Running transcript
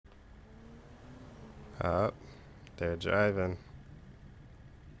Uh, they're driving.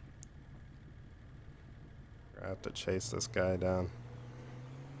 I have to chase this guy down.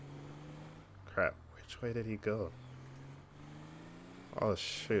 Crap, which way did he go? Oh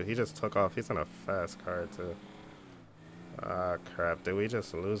shoot, he just took off. He's in a fast car too. Ah crap, did we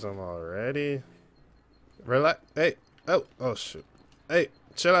just lose him already? Relax. Hey, oh shoot. Hey,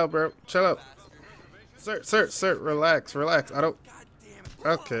 chill out, bro. Chill out. Sir, relax, relax. I don't.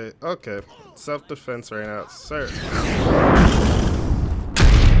 Okay, okay. Self-defense right now, sir.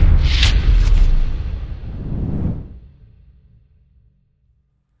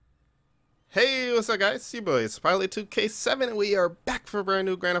 Hey, what's up guys? It's your boy, Pilot2K7, and we are back for a brand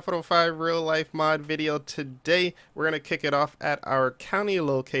new Grand Theft Auto 5 real life mod video. Today, we're going to kick it off at our county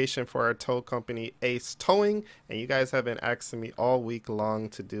location for our tow company, Ace Towing. And you guys have been asking me all week long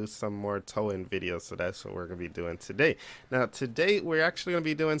to do some more towing videos, so that's what we're going to be doing today. Now, today, we're actually going to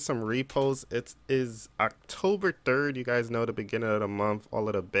be doing some repos. It is October 3rd. You guys know the beginning of the month, all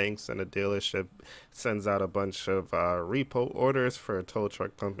of the banks and the dealership sends out a bunch of repo orders for tow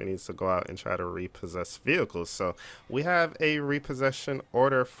truck companies to go out and try to repossess vehicles. So we have a repossession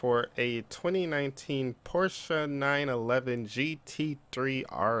order for a 2019 Porsche 911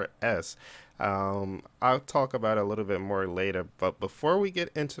 GT3 RS. I'll talk about it a little bit more later, but before we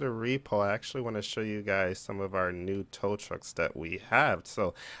get into the repo, I actually want to show you guys some of our new tow trucks that we have.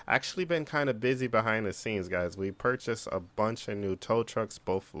 So actually been kind of busy behind the scenes, guys. We purchased a bunch of new tow trucks,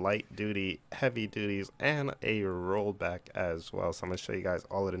 both light duty, heavy duties, and a rollback as well. So I'm going to show you guys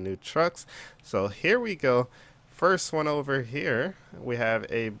all of the new trucks. So here we go. First one over here, we have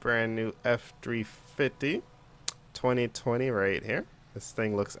a brand new F350 2020 right here. This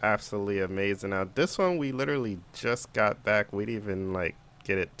thing looks absolutely amazing. Now this one we literally just got back. We didn't even like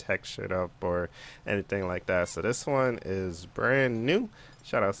get it textured up or anything like that. So this one is brand new.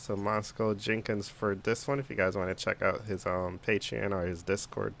 Shout outs to Moscow Jenkins for this one. If you guys want to check out his Patreon or his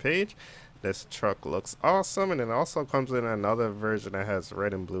Discord page. This truck looks awesome, and it also comes in another version that has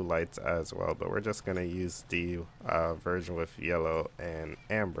red and blue lights as well, but we're just going to use the version with yellow and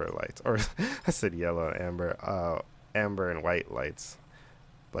amber lights, or I said yellow and amber and white lights.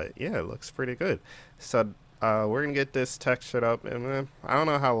 But yeah, it looks pretty good. So we're gonna get this textured up, and I don't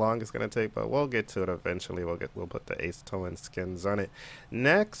know how long it's gonna take, but we'll get to it eventually. We'll put the Ace Towing skins on it.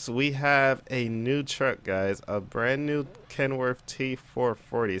 Next, we have a new truck, guys, a brand new Kenworth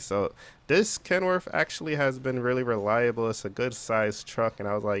T440. So this Kenworth actually has been really reliable. It's a good sized truck, and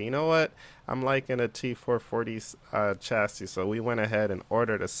I was like, you know what? I'm liking a T440 chassis, so we went ahead and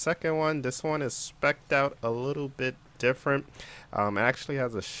ordered a second one. This one is spec'd out a little bit different. It actually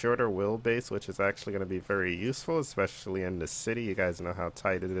has a shorter wheelbase, which is actually going to be very useful, especially in the city. You guys know how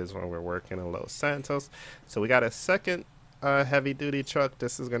tight it is when we're working in Los Santos. So we got a second heavy duty truck.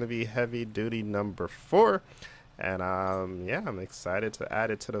 This is going to be heavy duty number 4. And yeah, I'm excited to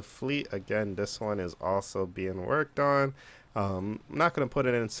add it to the fleet. Again, this one is also being worked on. I'm not going to put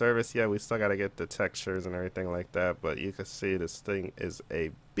it in service yet. We still got to get the textures and everything like that. But you can see this thing is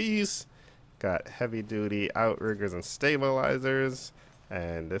a beast. Got heavy duty outriggers and stabilizers,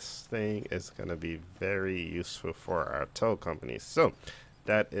 and this thing is going to be very useful for our tow company. So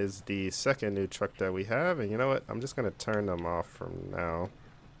that is the second new truck that we have, and you know what, I'm just going to turn them off from now.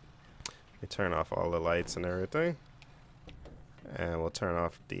 We turn off all the lights and everything, and we'll turn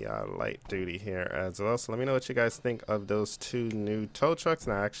off the light duty here as well. So let me know what you guys think of those two new tow trucks,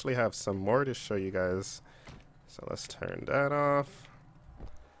 and I actually have some more to show you guys. So let's turn that off.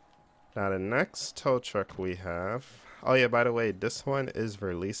 Now the next tow truck we have, oh yeah, by the way, this one is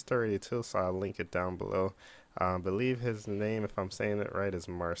released already too, so I'll link it down below. I believe his name, if I'm saying it right, is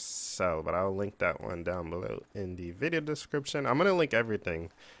Marcel, but I'll link that one down below in the video description. I'm going to link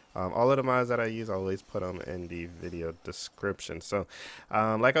everything. All of the mods that I use, I always put them in the video description. So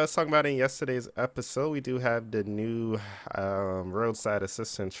like I was talking about in yesterday's episode, we do have the new roadside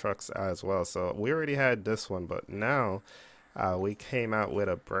assistance trucks as well. So we already had this one, but now we came out with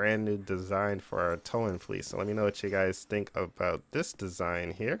a brand new design for our towing fleet. So let me know what you guys think about this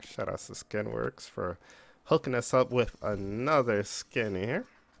design here. Shout out to Skinworks for hooking us up with another skin here.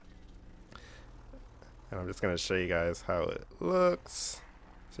 And I'm just going to show you guys how it looks,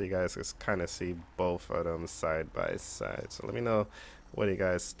 so you guys can kind of see both of them side by side. So let me know what you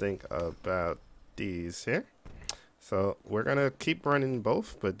guys think about these here. So we're going to keep running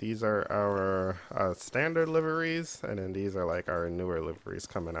both, but these are our standard liveries, and then these are like our newer liveries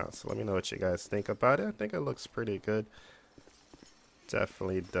coming out. So let me know what you guys think about it. I think it looks pretty good.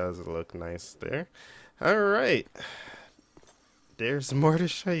 Definitely does look nice there. All right. There's more to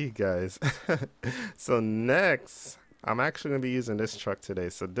show you guys. So next, I'm actually going to be using this truck today.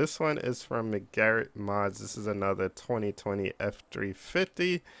 So this one is from McGarrett Mods. This is another 2020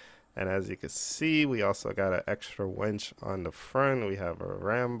 F350. And as you can see, we also got an extra winch on the front. We have a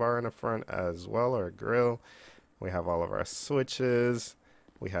ram bar in the front as well, or a grill. We have all of our switches.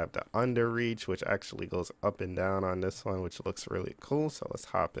 We have the underreach, which actually goes up and down on this one, which looks really cool. So let's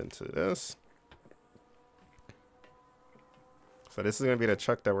hop into this. So this is going to be the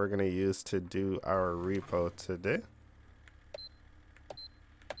truck that we're going to use to do our repo today.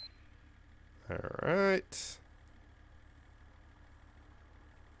 All right.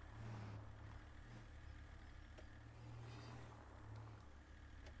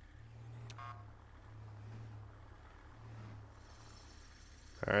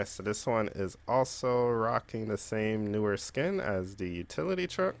 All right, so this one is also rocking the same newer skin as the utility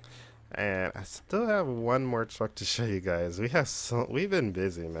truck. And I still have one more truck to show you guys. We've been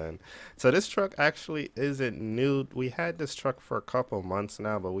busy, man. So this truck actually isn't new. We had this truck for a couple months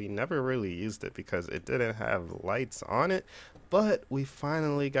now, but we never really used it because it didn't have lights on it. But we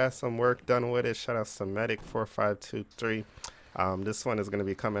finally got some work done with it. Shout out to Medic4523. This one is going to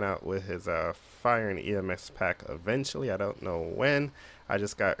be coming out with his fire and EMS pack eventually. I don't know when. I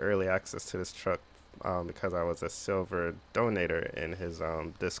just got early access to this truck because I was a silver donator in his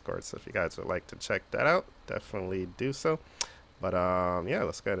Discord. So if you guys would like to check that out, definitely do so. But yeah,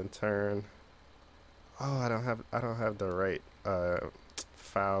 let's go ahead and turn. Oh, I don't have the right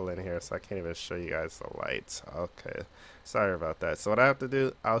file in here, so I can't even show you guys the lights. Okay, sorry about that. So what I have to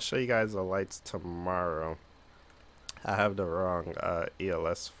do, I'll show you guys the lights tomorrow. I have the wrong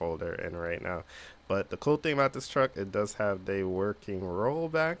ELS folder in right now. But the cool thing about this truck, it does have the working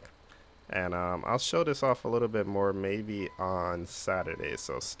rollback. And I'll show this off a little bit more maybe on Saturday.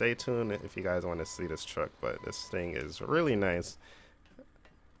 So stay tuned if you guys want to see this truck. But this thing is really nice.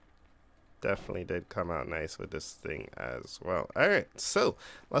 Definitely did come out nice with this thing as well. Alright, so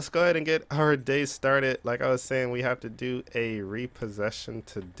let's go ahead and get our day started. Like I was saying, we have to do a repossession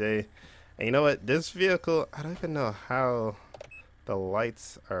today. And you know what? This vehicle, I don't even know how the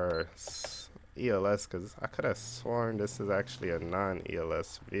lights are ELS, because I could have sworn this is actually a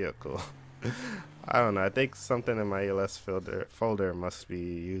non-ELS vehicle. I don't know. I think something in my ELS folder must be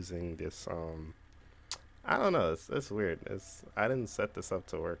using this. I don't know. It's weird. I didn't set this up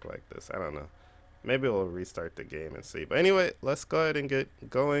to work like this. I don't know. Maybe we'll restart the game and see. But anyway, let's go ahead and get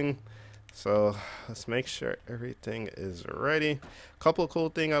going. So let's make sure everything is ready. Couple cool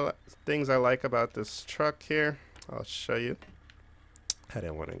things I like about this truck here. I'll show you. I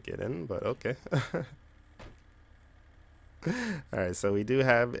didn't want to get in, but okay. Alright, so we do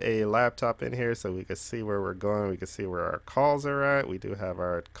have a laptop in here so we can see where we're going. We can see where our calls are at. We do have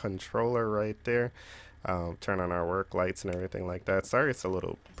our controller right there. Turn on our work lights and everything like that. Sorry it's a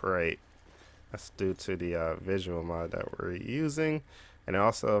little bright. That's due to the visual mod that we're using. And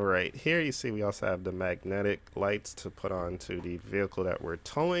also right here you see we also have the magnetic lights to put onto the vehicle that we're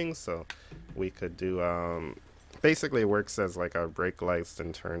towing. So we could do basically it works as like our brake lights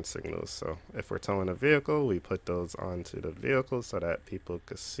and turn signals. So if we're towing a vehicle, we put those onto the vehicle so that people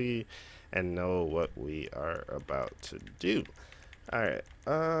could see and know what we are about to do. Alright,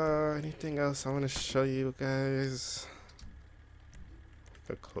 anything else I want to show you guys? We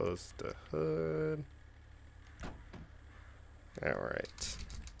could close the hood. Alright.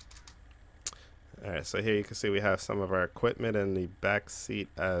 Alright, so here you can see we have some of our equipment in the back seat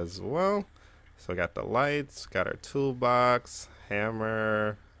as well. So we got the lights, got our toolbox,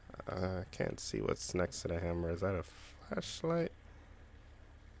 hammer. I can't see what's next to the hammer. Is that a flashlight?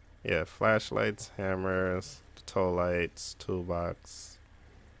 Yeah, flashlights, hammers, tow lights, toolbox.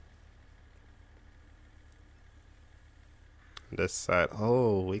 This side,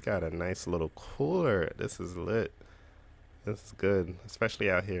 oh, we got a nice little cooler. This is lit. This is good,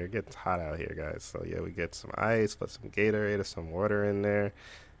 especially out here. It gets hot out here, guys. So yeah, we get some ice, put some Gatorade or some water in there.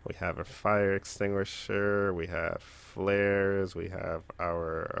 We have a fire extinguisher, we have flares, we have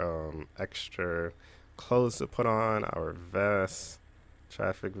our extra clothes to put on, our vest,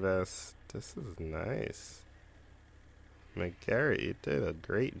 traffic vest. This is nice. McGarrett, you did a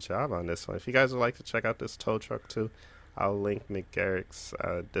great job on this one. If you guys would like to check out this tow truck too, I'll link McGarrett's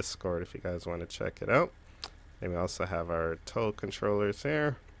Discord if you guys want to check it out. And we also have our tow controllers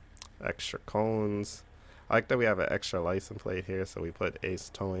here, extra cones. I like that we have an extra license plate here, so we put Ace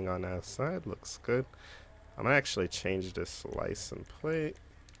Towing on that side. Looks good. I'm gonna actually change this license plate.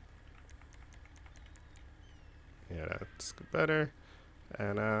 Yeah, that's better.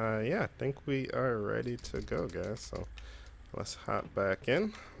 And yeah, I think we are ready to go, guys. So let's hop back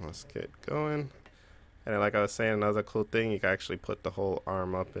in. Let's get going. And like I was saying, another cool thing, you can actually put the whole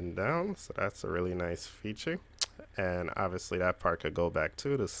arm up and down. So that's a really nice feature. and obviously that part could go back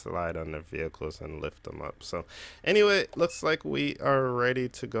too to slide on the vehicles and lift them up. So anyway, looks like we are ready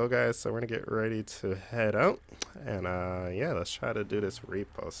to go, guys. So we're gonna get ready to head out, and yeah, let's try to do this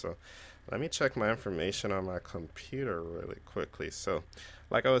repo. So let me check my information on my computer really quickly. So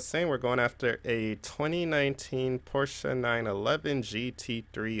like I was saying, we're going after a 2019 Porsche 911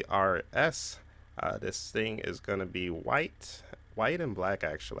 GT3 RS. This thing is gonna be white and black,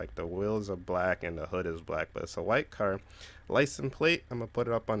 actually. Like the wheels are black and the hood is black, but it's a white car. License plate, I'm gonna put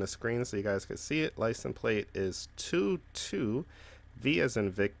it up on the screen so you guys can see it. License plate is 22 V as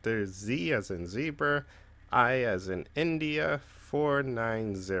in Victor, Z as in zebra, I as in India,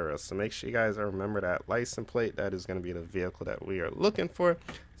 490. So make sure you guys remember that license plate. That is going to be the vehicle that we are looking for,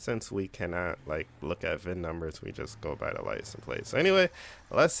 since we cannot like look at VIN numbers. We just go by the license plate. So anyway,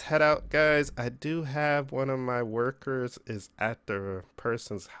 let's head out, guys. I do have one of my workers is at the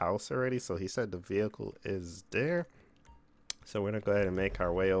person's house already, so he said the vehicle is there. So we're gonna go ahead and make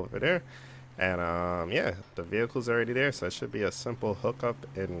our way over there, and yeah, the vehicle's already there, so it should be a simple hookup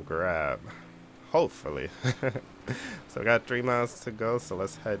and grab, hopefully. So I got 3 miles to go, so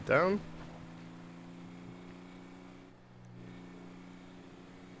let's head down.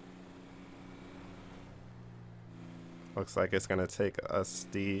 Looks like it's gonna take us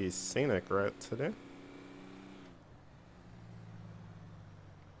the scenic route today.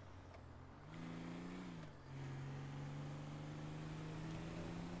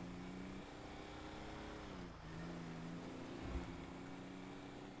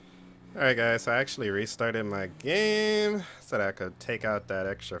 Alright guys, so I actually restarted my game so that I could take out that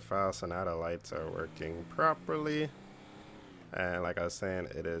extra file, so now the lights are working properly. And like I was saying,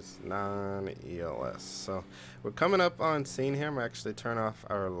 it is non-ELS. So we're coming up on scene here. I'm actually turn off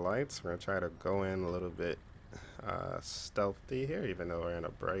our lights. We're gonna try to go in a little bit stealthy here, even though we're in a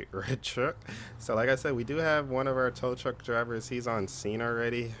bright red truck. So like I said, we do have one of our tow truck drivers. He's on scene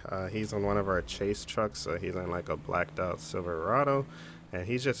already. He's on one of our chase trucks, so he's in like a blacked out Silverado. And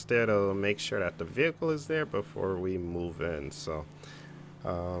he's just there to make sure that the vehicle is there before we move in. So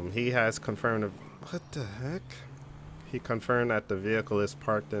he has confirmed. What the heck? He confirmed that the vehicle is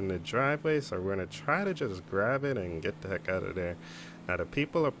parked in the driveway. So we're gonna try to just grab it and get the heck out of there. Now the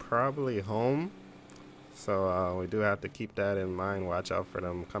people are probably home, so we do have to keep that in mind. Watch out for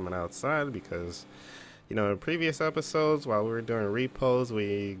them coming outside, because you know in previous episodes while we were doing repos,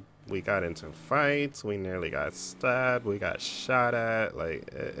 we got into fights, we nearly got stabbed, we got shot at. Like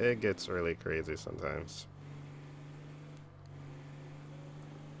it gets really crazy sometimes.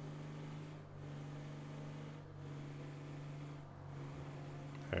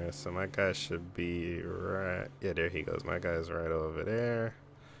 Alright, so my guy should be right, yeah, there he goes. My guy's right over there,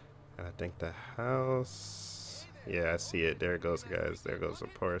 and I think the house, yeah, I see it. There it goes, guys. There goes the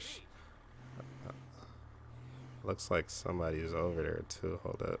Porsche. Looks like somebody's over there too.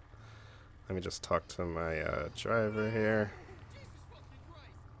 Hold up, let me just talk to my driver here.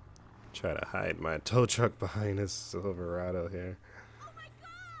 Try to hide my tow truck behind this Silverado here.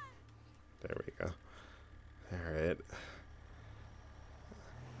 There we go. Alright.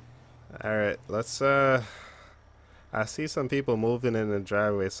 Alright, let's I see some people moving in the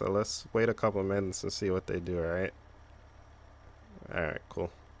driveway, so let's wait a couple minutes and see what they do, alright? Alright,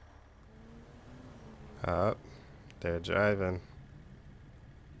 cool. They're driving.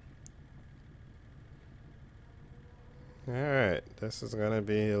 Alright, this is gonna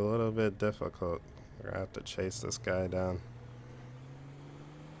be a little bit difficult. We're gonna have to chase this guy down.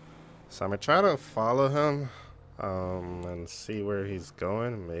 So I'm gonna try to follow him and see where he's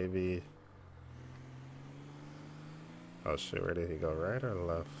going. Maybe, oh shit, where did he go, right or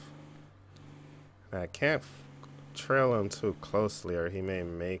left? I can't trail him too closely or he may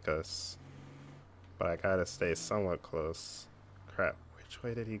make us, but I gotta stay somewhat close. Crap, which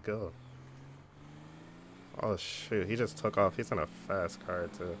way did he go? Oh shoot, he just took off. He's in a fast car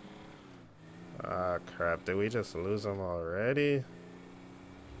too. Ah crap, did we just lose him already?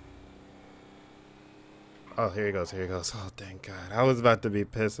 Oh, here he goes, here he goes. Oh, thank God. I was about to be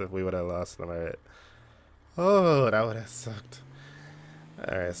pissed if we would have lost him. Alright. Oh, that would have sucked.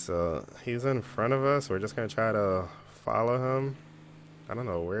 Alright, so he's in front of us. We're just going to try to follow him. I don't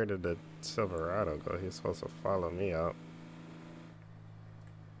know, where did the Silverado go? He's supposed to follow me out.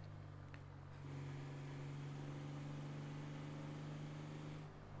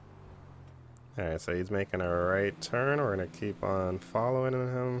 Alright, so he's making a right turn. We're going to keep on following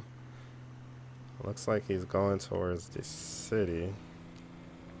him. Looks like he's going towards the city.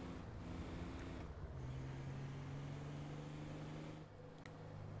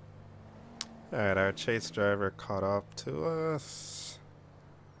 Alright, our chase driver caught up to us.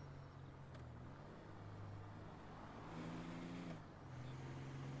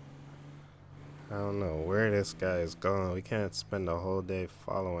 I don't know where this guy is going. We can't spend the whole day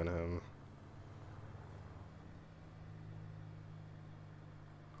following him.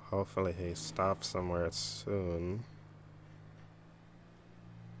 Hopefully he stops somewhere soon.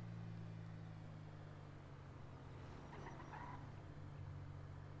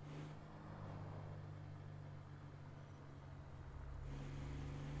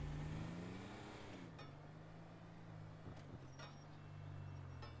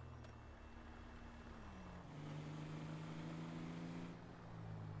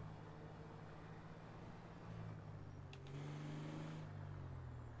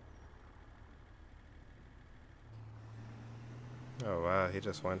 Oh wow, he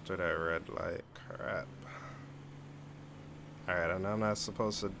just went through that red light. Crap. Alright, I know I'm not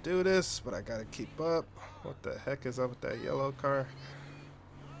supposed to do this, but I gotta keep up. What the heck is up with that yellow car?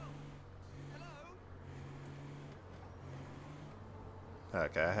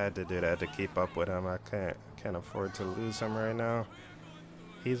 Okay, I had to do that to keep up with him. I can't afford to lose him right now.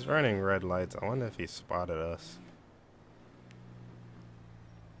 He's running red lights. I wonder if he spotted us.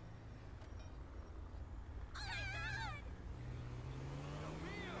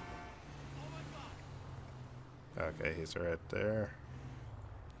 Okay, he's right there.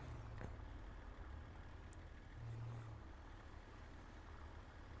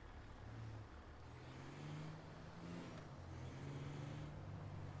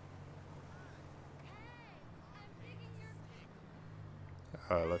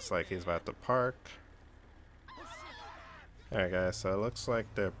 Oh, it looks like he's about to park. Alright guys, so it looks like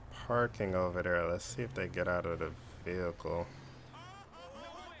they're parking over there. Let's see if they get out of the vehicle.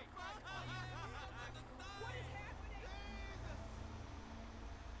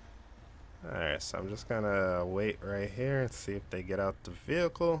 Alright, so I'm just gonna wait right here and see if they get out the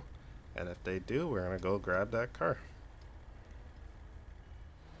vehicle. And if they do, we're gonna go grab that car.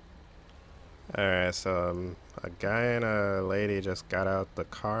 Alright, so a guy and a lady just got out the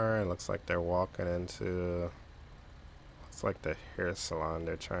car. It looks like they're walking into... Looks like the hair salon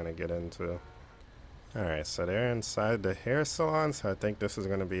they're trying to get into. Alright, so they're inside the hair salon, so I think this is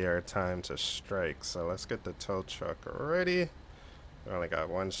gonna be our time to strike. So let's get the tow truck ready. We only got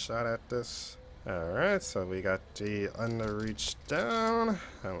one shot at this. Alright, so we got the under reach down,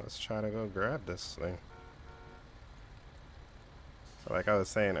 and let's try to go grab this thing. So like I was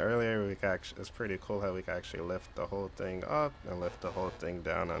saying earlier, we can actually, it's pretty cool how we can actually lift the whole thing up and lift the whole thing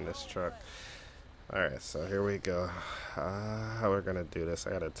down on this truck. Alright, so here we go. How we're gonna do this,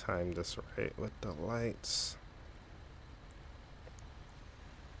 I gotta time this right with the lights.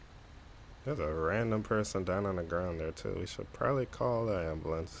 There's a random person down on the ground there too. We should probably call the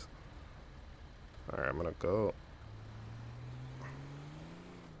ambulance. Alright, I'm gonna go.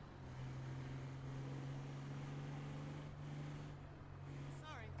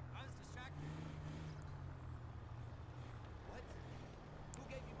 Sorry, I was distracted. What? Who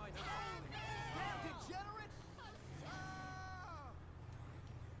gave you my number? Degenerate!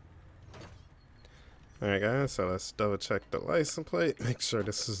 Alright guys, so let's double check the license plate, make sure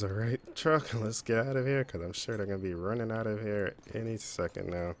this is the right truck, and let's get out of here because I'm sure they're going to be running out of here any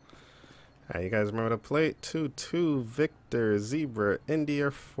second now. Alright, you guys remember the plate? 22 Victor Zebra India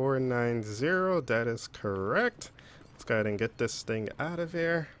 490, that is correct. Let's go ahead and get this thing out of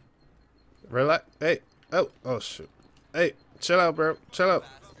here. Relax, hey, oh shoot. Hey, chill out bro, chill out.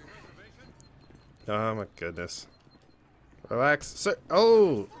 Oh my goodness. Relax, sir.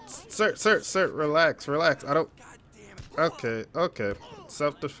 Oh, sir, relax. I don't. Okay.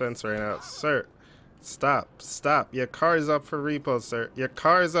 Self-defense right now, sir. Stop. Your car is up for repo, sir. Your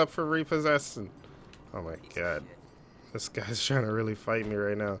car is up for repossession. Oh my god, this guy's trying to really fight me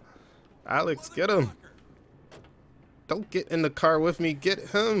right now. Alex, get him. Don't get in the car with me. Get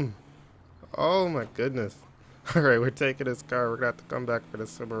him. Oh my goodness. All right, we're taking this car. We're gonna have to come back for the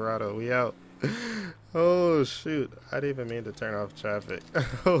Silverado. We out. Oh shoot, I didn't even mean to turn off traffic.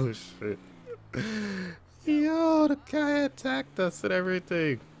 Oh shoot. Yo, the guy attacked us and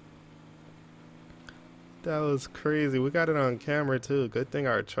everything. That was crazy. We got it on camera too. Good thing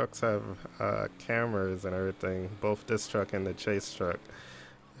our trucks have cameras and everything. Both this truck and the chase truck.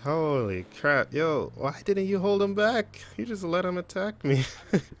 Holy crap. Yo, why didn't you hold him back? You just let him attack me.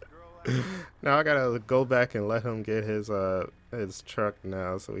 Now I gotta go back and let him get his truck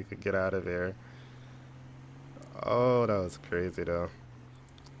now so we could get out of here. Oh, that was crazy though.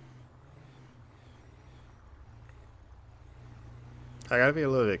 I gotta be a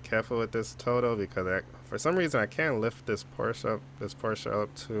little bit careful with this tow because for some reason I can't lift this Porsche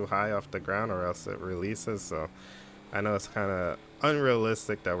up too high off the ground or else it releases. So I know it's kind of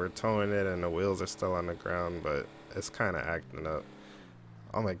unrealistic that we're towing it and the wheels are still on the ground, but it's kind of acting up.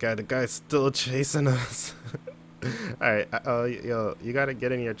 Oh my god, the guy's still chasing us. Alright, yo, you gotta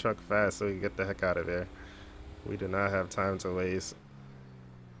get in your truck fast so we can get the heck out of there. We do not have time to waste.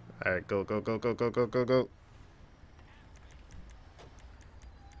 Alright, go, go, go, go, go, go, go, go.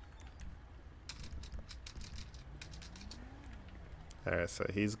 Alright, so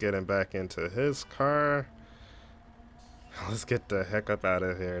he's getting back into his car. Let's get the heck up out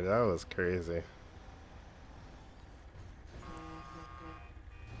of here. That was crazy.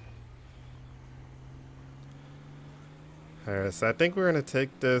 Alright, so I think we're gonna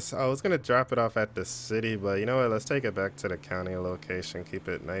take this. I was gonna drop it off at the city, but you know what? Let's take it back to the county location. Keep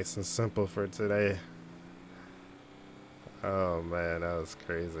it nice and simple for today. Oh man, that was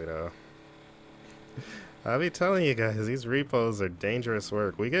crazy though. I'll be telling you guys, these repos are dangerous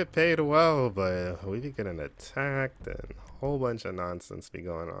work. We get paid well, but we be getting attacked and a whole bunch of nonsense be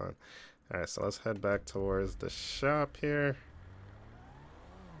going on. Alright, so let's head back towards the shop here.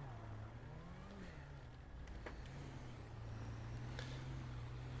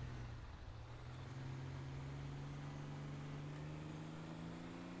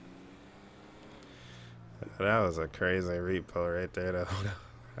 That was a crazy repo right there though.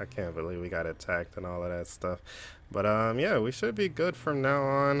 I can't believe we got attacked and all of that stuff. But yeah, we should be good from now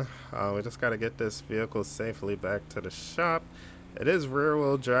on. We just gotta get this vehicle safely back to the shop. It is rear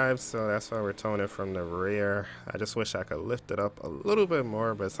wheel drive, so that's why we're towing it from the rear. I just wish I could lift it up a little bit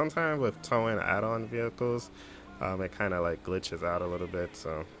more, but sometimes with towing add-on vehicles, it kind of like glitches out a little bit,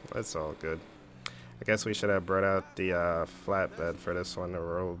 so it's all good. I guess we should have brought out the flatbed for this one to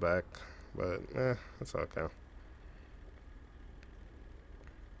roll back, but it's okay.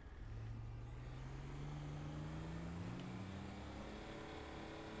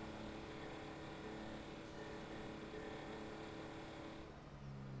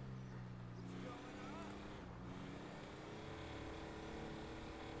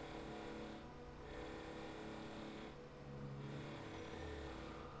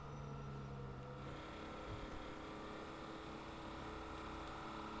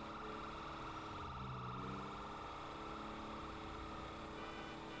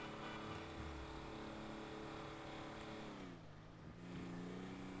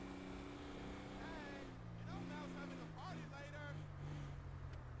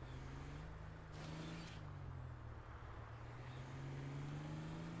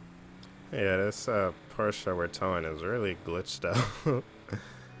 Yeah, this Porsche we're towing is really glitched out.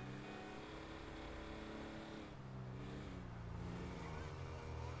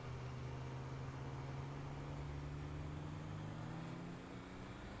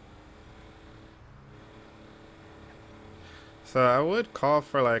 So I would call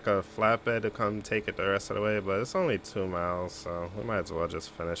for like a flatbed to come take it the rest of the way, but it's only 2 miles, so we might as well just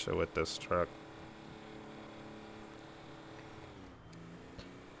finish it with this truck.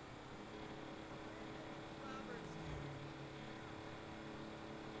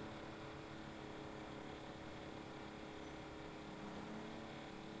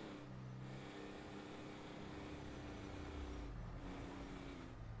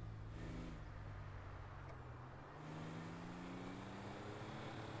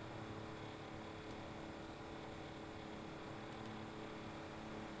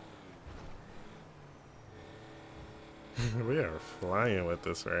 We are flying with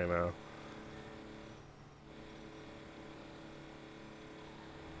this right now.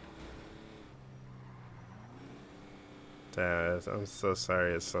 Damn, I'm so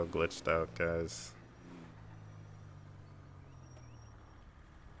sorry it's so glitched out, guys.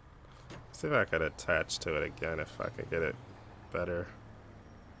 See if I could attach to it again if I could get it better.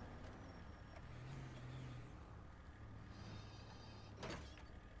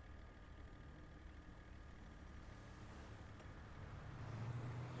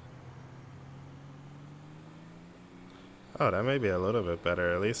 Oh, that may be a little bit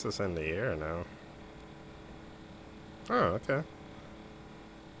better. At least it's in the air now. Oh, okay.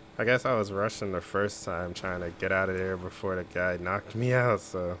 I guess I was rushing the first time trying to get out of there before the guy knocked me out,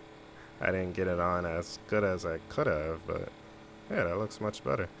 so I didn't get it on as good as I could have, but yeah, that looks much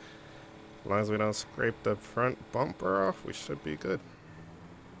better. As long as we don't scrape the front bumper off, we should be good.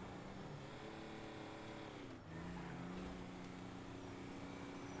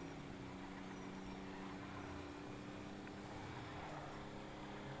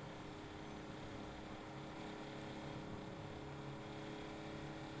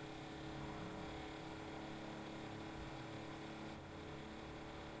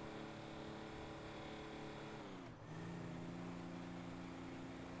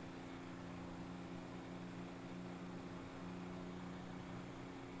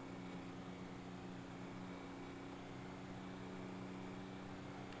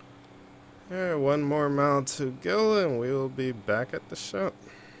 Alright, one more mile to go and we will be back at the shop.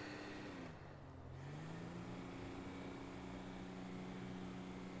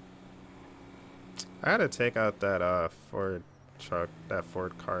 I had to take out that Ford truck, that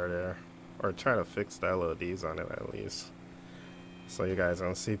Ford car there, or try to fix the LODs on it at least, so you guys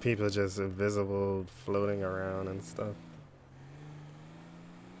don't see people just invisible floating around and stuff.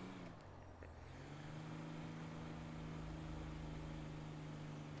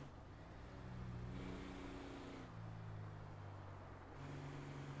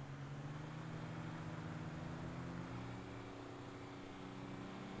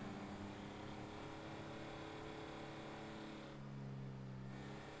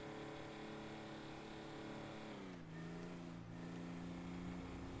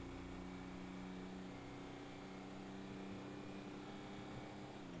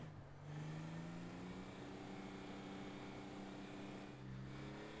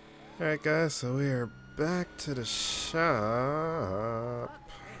 Alright guys, so we are back to the shop.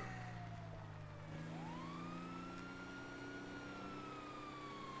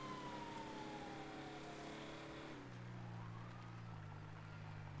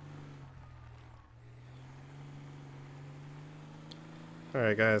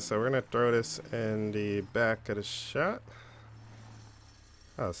 Alright guys, so we're gonna throw this in the back of the shop.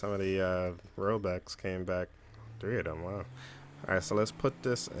 Oh, some of the rollbacks came back. 3 of them, wow. Alright, so let's put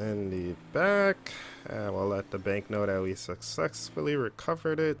this in the back, and we'll let the bank know that we successfully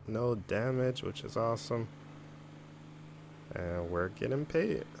recovered it. No damage, which is awesome. And we're getting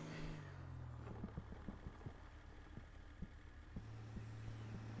paid.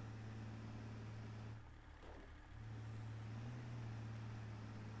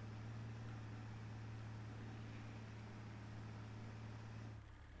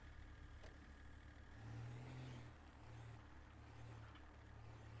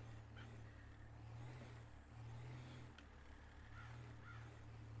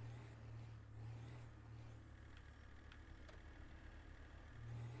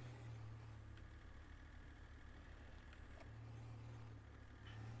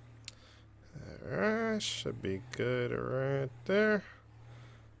 Alright, should be good right there.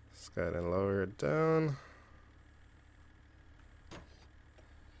 Just go ahead and lower it down.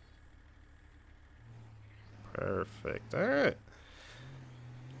 Perfect. Alright.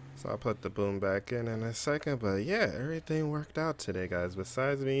 So I'll put the boom back in a second, but yeah, everything worked out today, guys.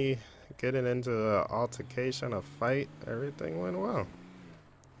 Besides me getting into an altercation, a fight, everything went well.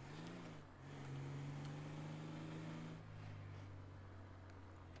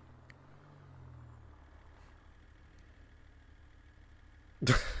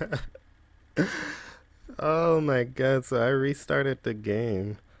 Oh my god, so I restarted the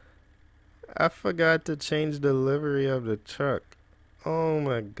game. I forgot to change the livery of the truck. Oh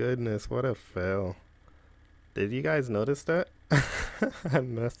my goodness, what a fail. Did you guys notice that? I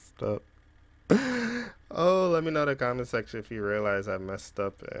messed up. Oh, let me know in the comment section if you realize I messed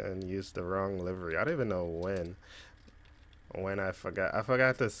up and used the wrong livery. I don't even know when I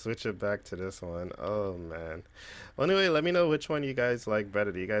forgot to switch it back to this one. Oh man. Well, anyway, let me know which one you guys like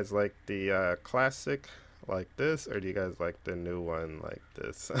better. Do you guys like the classic like this, or do you guys like the new one like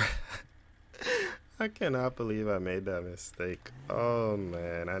this? I cannot believe I made that mistake. Oh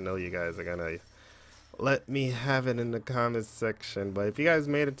man, I know you guys are gonna let me have it in the comments section. But if you guys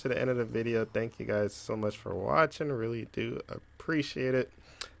made it to the end of the video, thank you guys so much for watching. Really do appreciate it.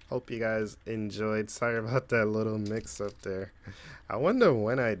 Hope you guys enjoyed. Sorry about that little mix up there. I wonder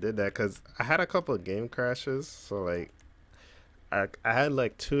when I did that, because I had a couple of game crashes. So like I had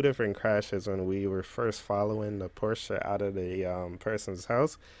like 2 different crashes when we were first following the Porsche out of the person's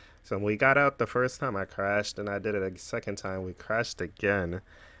house. So when we got out the first time, I crashed, and I did it a second time. We crashed again,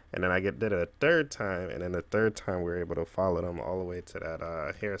 and then did it a third time, and then the third time we were able to follow them all the way to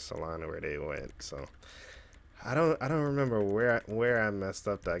that hair salon where they went. So I don't remember where I messed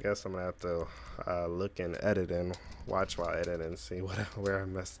up. I guess I'm gonna have to look and edit and watch while editing and see where I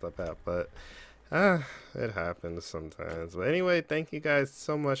messed up at. But it happens sometimes. But anyway, thank you guys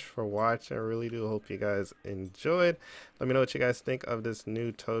so much for watching. I really do hope you guys enjoyed. Let me know what you guys think of this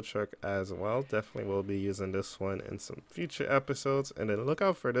new tow truck as well. Definitely will be using this one in some future episodes, and then look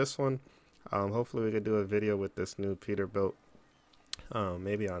out for this one. Hopefully we could do a video with this new Peterbilt,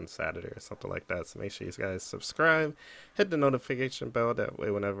 maybe on Saturday or something like that. So make sure you guys subscribe, hit the notification bell. That way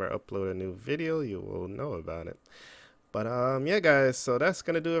whenever I upload a new video, you will know about it. But yeah guys, so that's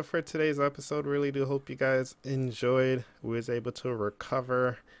gonna do it for today's episode. Really do hope you guys enjoyed. We was able to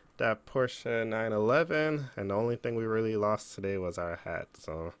recover that Porsche 911, and the only thing we really lost today was our hat.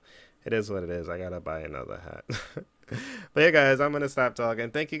 So it is what it is. I gotta buy another hat. But yeah, guys, I'm going to stop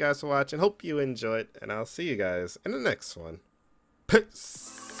talking. Thank you guys for watching. Hope you enjoyed, and I'll see you guys in the next one.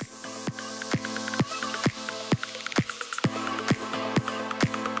 Peace.